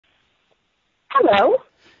Hello.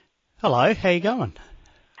 Hello, how you going?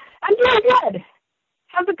 I'm doing good.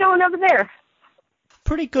 How's it going over there?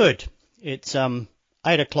 Pretty good. It's 8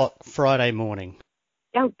 o'clock Friday morning.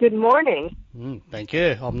 Oh, good morning. Thank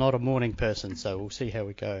you. I'm not a morning person, so we'll see how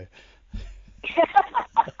we go.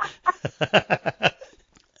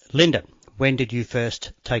 Linda, when did you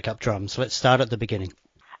first take up drums? Let's start at the beginning.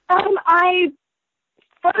 I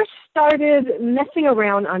first started messing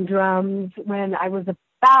around on drums when I was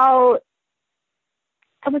about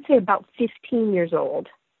 15 years old.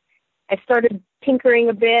 I started tinkering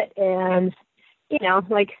a bit and,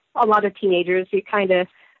 like a lot of teenagers, you kind of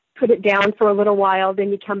put it down for a little while,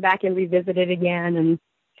 then you come back and revisit it again and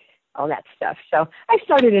all that stuff. So I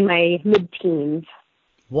started in my mid-teens.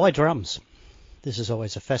 Why drums? This is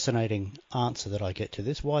always a fascinating answer that I get to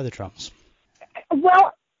this. Why the drums?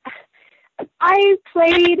 Well, I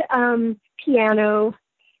played piano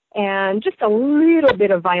and just a little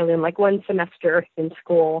bit of violin, like one semester in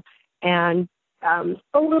school, and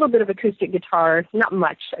a little bit of acoustic guitar, not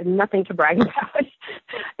much, nothing to brag about.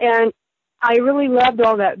 And I really loved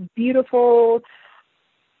all that beautiful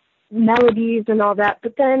melodies and all that.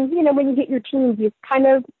 But then, when you hit your teens, you kind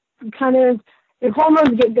of, your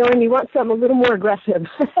hormones get going. You want something a little more aggressive.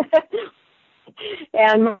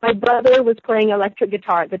 And my brother was playing electric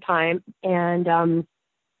guitar at the time, and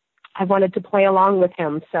I wanted to play along with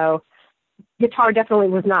him. So guitar definitely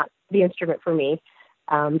was not the instrument for me.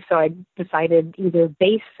 So I decided either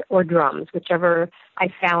bass or drums, whichever I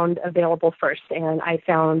found available first. And I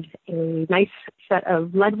found a nice set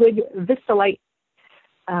of Ludwig Vistalite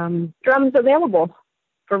drums available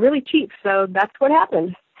for really cheap. So that's what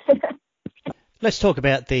happened. Let's talk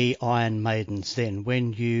about the Iron Maidens then.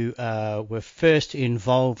 When you were first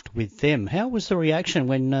involved with them, how was the reaction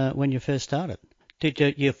when you first started? Did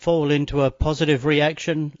you fall into a positive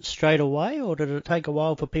reaction straight away, or did it take a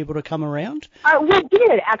while for people to come around? We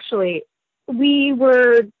did, actually. We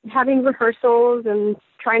were having rehearsals and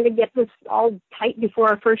trying to get this all tight before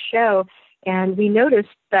our first show, and we noticed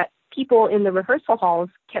that people in the rehearsal halls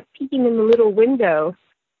kept peeking in the little window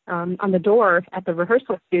on the door at the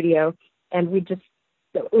rehearsal studio, and we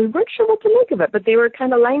weren't sure what to make of it, but they were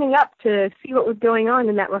kind of lining up to see what was going on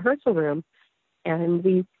in that rehearsal room, and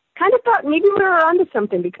we kind of thought maybe we were onto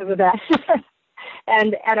something because of that.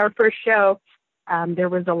 And at our first show, there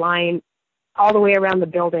was a line all the way around the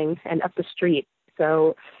building and up the street.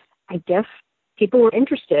 So I guess people were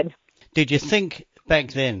interested. Did you think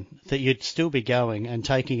back then that you'd still be going and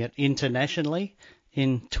taking it internationally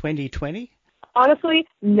in 2020? Honestly,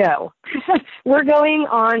 no. We're going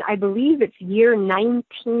on, I believe it's year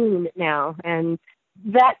 19 now, and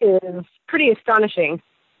that is pretty astonishing.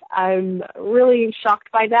 I'm really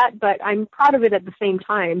shocked by that, but I'm proud of it at the same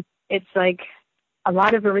time. It's like a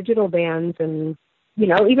lot of original bands and,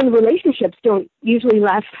 even relationships don't usually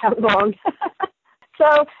last that long.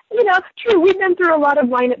 So, true, we've been through a lot of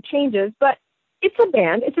lineup changes, but it's a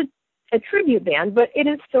band. It's a tribute band, but it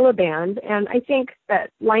is still a band. And I think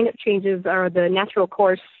that lineup changes are the natural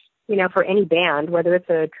course, for any band, whether it's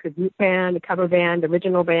a tribute band, a cover band,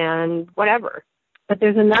 original band, whatever. But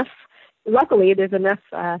luckily, there's enough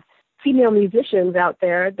female musicians out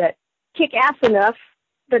there that kick ass enough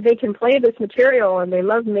that they can play this material, and they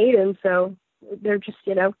love Maidens, so they're just,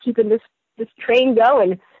 keeping this train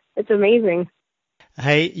going. It's amazing.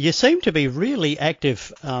 Hey, you seem to be really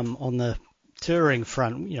active on the touring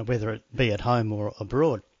front, whether it be at home or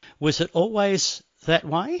abroad. Was it always that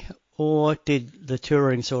way, or did the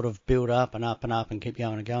touring sort of build up and up and up and keep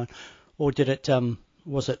going and going, or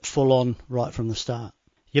was it full on right from the start?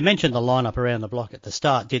 You mentioned the lineup around the block at the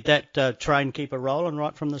start. Did that train keep a rolling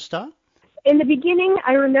right from the start? In the beginning,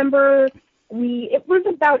 I remember it was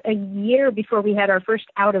about a year before we had our first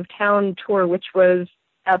out-of-town tour, which was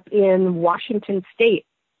up in Washington State.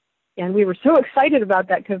 And we were so excited about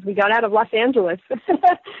that because we got out of Los Angeles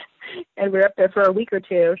and we were up there for a week or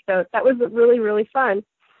two. So that was really, really fun.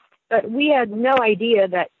 But we had no idea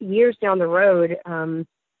that years down the road,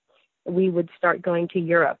 we would start going to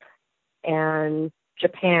Europe and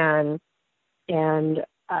Japan, and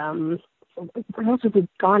where else have we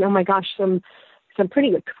gone? Oh my gosh, some pretty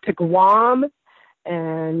good, to Guam,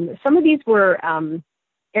 and some of these were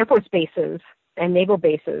Air Force bases and naval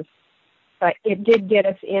bases. But it did get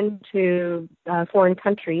us into foreign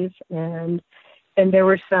countries, and there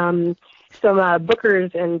were some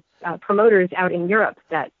bookers and promoters out in Europe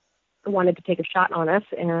that wanted to take a shot on us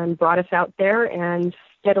and brought us out there and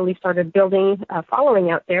steadily started building a following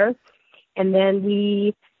out there. And then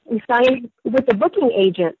we signed with a booking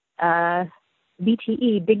agent,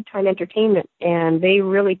 BTE, Big Time Entertainment, and they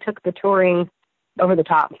really took the touring over the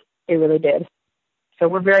top. They really did. So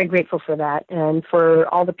we're very grateful for that, and for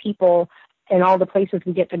all the people and all the places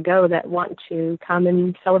we get to go that want to come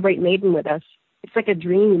and celebrate Maiden with us. It's like a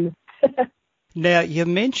dream. Now, you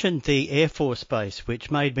mentioned the Air Force Base, which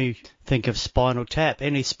made me think of Spinal Tap.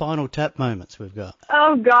 Any Spinal Tap moments we've got?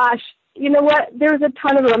 Oh, gosh. You know what? There's a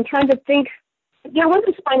ton of them. I'm trying to think. There was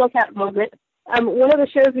a Spinal Tap moment. One of the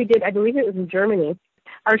shows we did, I believe it was in Germany,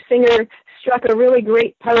 our singer struck a really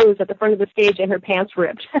great pose at the front of the stage and her pants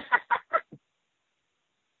ripped.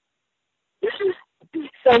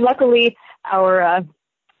 So luckily, our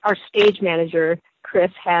stage manager,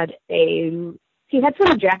 Chris, had some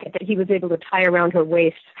jacket that he was able to tie around her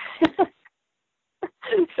waist.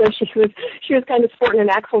 So she was kind of sporting an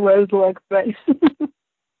Axl Rose look, but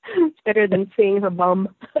it's better than seeing her bum.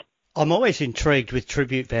 I'm always intrigued with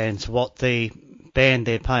tribute bands, what the band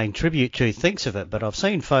they're paying tribute to thinks of it, but I've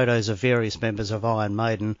seen photos of various members of Iron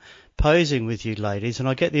Maiden posing with you ladies, and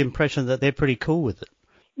I get the impression that they're pretty cool with it.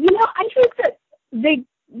 You know, I think that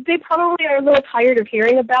they probably are a little tired of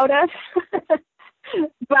hearing about us,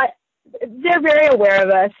 but they're very aware of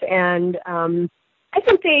us, and I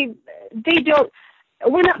think they don't.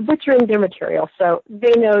 We're not butchering their material, so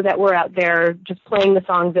they know that we're out there just playing the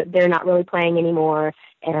songs that they're not really playing anymore,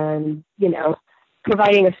 and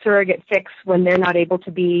providing a surrogate fix when they're not able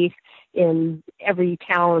to be in every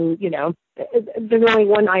town. There's only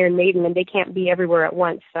one Iron Maiden, and they can't be everywhere at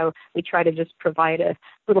once, so we try to just provide a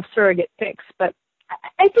little surrogate fix. But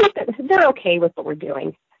I think that they're okay with what we're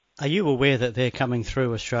doing. Are you aware that they're coming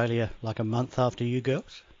through Australia like a month after you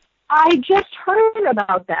girls? I just heard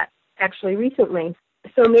about that, actually, recently.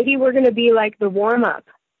 So maybe we're going to be like the warm-up.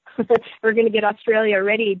 We're going to get Australia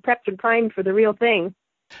ready, prepped and primed for the real thing.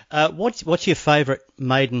 What's your favourite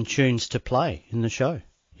Maiden tunes to play in the show?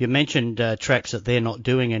 You mentioned tracks that they're not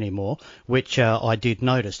doing anymore, which I did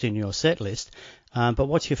notice in your set list. But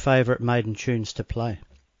what's your favourite Maiden tunes to play?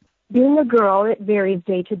 Being a girl, it varies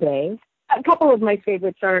day to day. A couple of my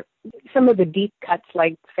favorites are some of the deep cuts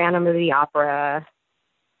like Phantom of the Opera.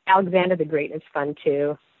 Alexander the Great is fun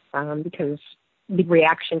too, because the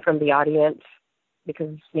reaction from the audience,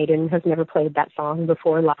 because Maiden has never played that song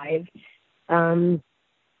before live.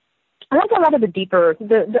 I like a lot of the deeper,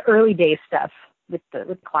 the early day stuff with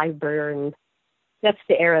Clive Burr, that's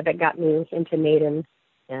the era that got me into Maiden.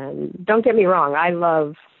 And don't get me wrong, I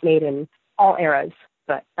love Maiden, all eras,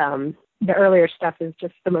 but the earlier stuff is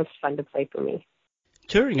just the most fun to play for me.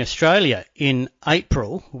 Touring Australia in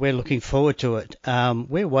April, we're looking forward to it.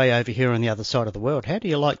 We're way over here on the other side of the world. How do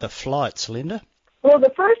you like the flights, Linda? Well,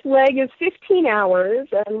 the first leg is 15 hours,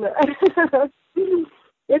 and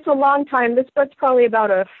it's a long time. That's probably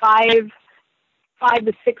about a 5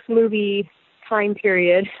 to 6 movie time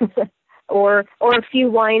period, or a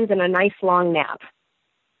few wines and a nice long nap.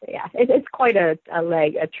 Yeah, it's quite a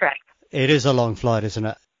trek. It is a long flight, isn't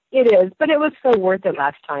it? It is, but it was so worth it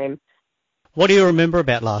last time. What do you remember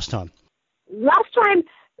about last time? Last time,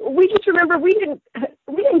 we just remember we didn't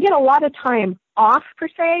get a lot of time off per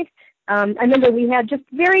se. I remember we had just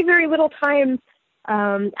very, very little time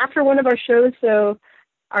after one of our shows, so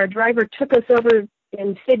our driver took us over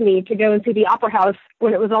in Sydney to go and see the Opera House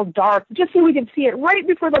when it was all dark, just so we could see it right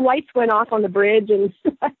before the lights went off on the bridge, and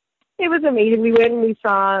it was amazing. We went and we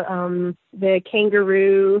saw the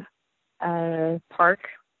kangaroo park,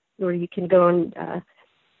 where you can go and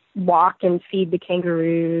walk and feed the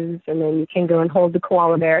kangaroos, and then you can go and hold the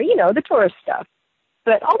koala bear, the tourist stuff.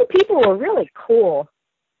 But all the people were really cool.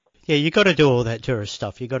 Yeah, you got to do all that tourist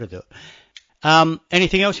stuff. You got to do it.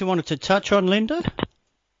 Anything else you wanted to touch on, Linda?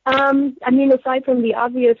 Aside from the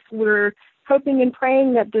obvious, we're hoping and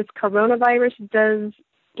praying that this coronavirus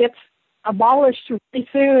gets abolished really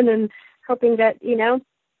soon, and hoping that,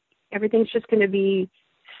 everything's just going to be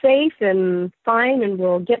safe and fine, and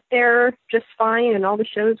we'll get there just fine, and all the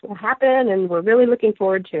shows will happen, and we're really looking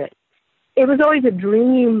forward to it. It was always a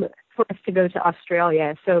dream for us to go to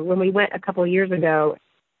Australia. So when we went a couple of years ago,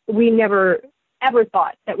 we never ever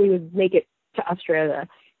thought that we would make it to Australia.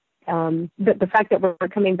 But the fact that we're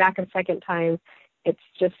coming back a second time, it's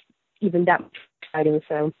just even that exciting.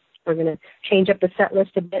 So we're going to change up the set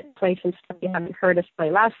list a bit, play some stuff you haven't heard us play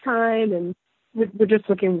last time, and we're just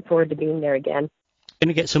looking forward to being there again. Going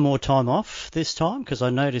to get some more time off this time, because I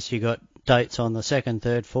noticed you got dates on the 2nd,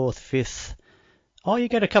 3rd, 4th, 5th. Oh, you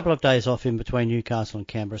get a couple of days off in between Newcastle and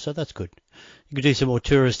Canberra, so that's good. You could do some more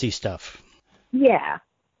touristy stuff. Yeah,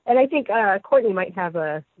 and I think Courtney might have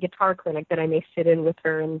a guitar clinic that I may sit in with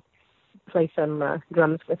her and play some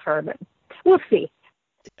drums with her, but we'll see.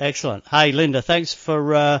 Excellent. Hey, Linda, thanks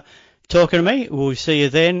for talking to me. We'll see you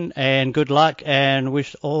then, and good luck, and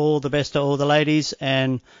wish all the best to all the ladies,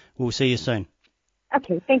 and we'll see you soon.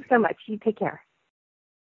 Okay, thanks so much. You take care.